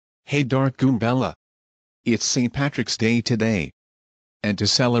Hey Dark Goombella. It's St. Patrick's Day today. And to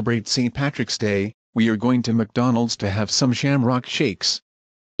celebrate St. Patrick's Day, we are going to McDonald's to have some shamrock shakes.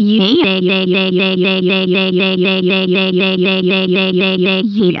 Yeah.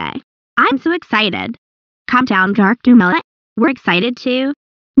 I'm so excited. Calm down, Dark Goombella. We're excited too.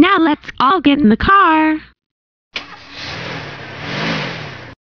 Now let's all get in the car.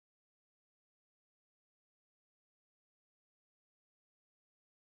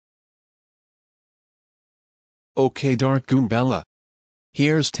 Okay Dark Goombella.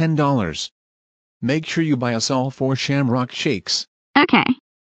 Here's $10. Make sure you buy us all 4 shamrock shakes. Okay.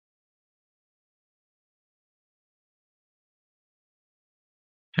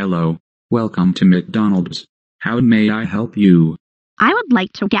 Hello, welcome to McDonald's. How may I help you? I would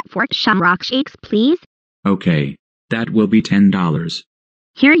like to get 4 shamrock shakes, please. Okay, that will be $10.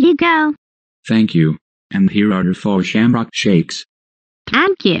 Here you go. Thank you, and here are your 4 shamrock shakes.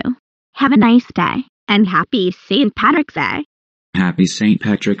 Thank you. Have a nice day, and happy St. Patrick's Day. Happy St.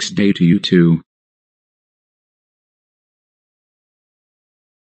 Patrick's Day to you too.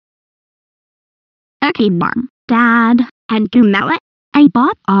 Okay, Mom, Dad, and Goombella, I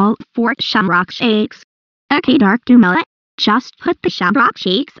bought all 4 shamrock shakes. Okay, Dark Goombella, just put the shamrock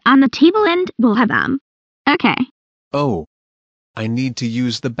shakes on the table and we'll have them. Okay. Oh. I need to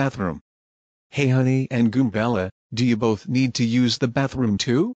use the bathroom. Hey Honey and Goombella, do you both need to use the bathroom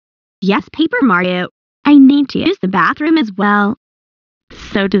too? Yes, Paper Mario. I need to use the bathroom as well.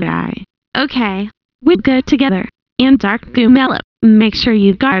 So do I. Okay, we'll go together. And Dark Goombella, make sure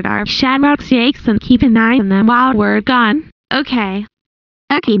you guard our shamrock shakes and keep an eye on them while we're gone. Okay.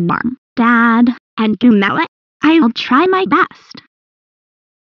 Okay, Mom, Dad, and Goombella, I'll try my best.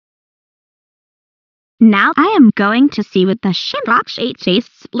 Now I am going to see what the shamrock shake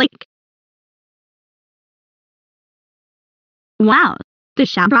tastes like. Wow, the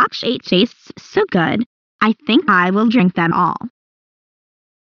shamrock shake tastes so good. I think I will drink them all.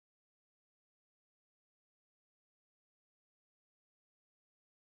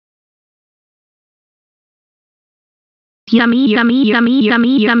 Yummy, yummy, yummy,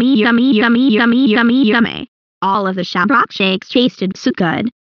 yummy, yummy, yummy, yummy, yummy, yummy, yummy. All of the shamrock shakes tasted so good.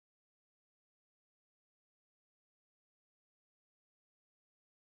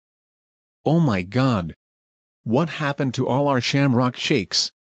 Oh my god. What happened to all our shamrock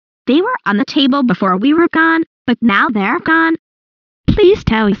shakes? They were on the table before we were gone, but now they're gone. Please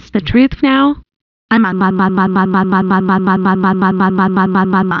tell us the truth now.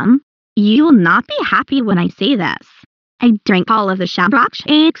 You will not be happy when I say this. I drank all of the shamrock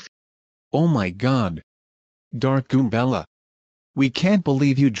shakes. Oh my god. Dark Goombella. We can't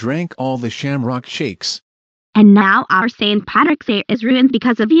believe you drank all the shamrock shakes. And now our St. Patrick's Day is ruined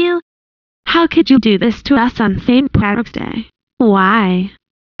because of you. How could you do this to us on St. Patrick's Day? Why?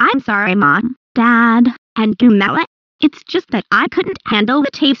 I'm sorry, Mom, Dad, and Goombella. It's just that I couldn't handle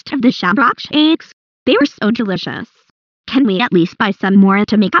the taste of the shamrock shakes. They were so delicious. Can we at least buy some more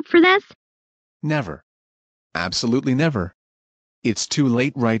to make up for this? Never. Absolutely never. It's too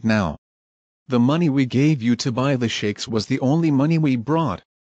late right now. The money we gave you to buy the shakes was the only money we brought.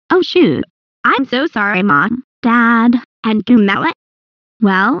 Oh shoot. I'm so sorry, Mom, Dad, and Goombella.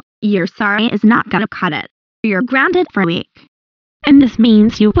 Well, your sorry is not gonna cut it. You're grounded for a week. And this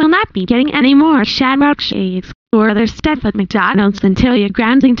means you will not be getting any more shamrock shakes or other stuff at McDonald's until your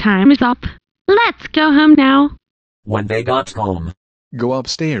grounding time is up. Let's go home now. When they got home, Go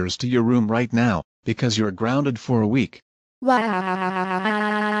upstairs to your room right now, because you're grounded for a week.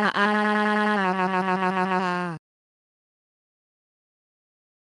 Wow.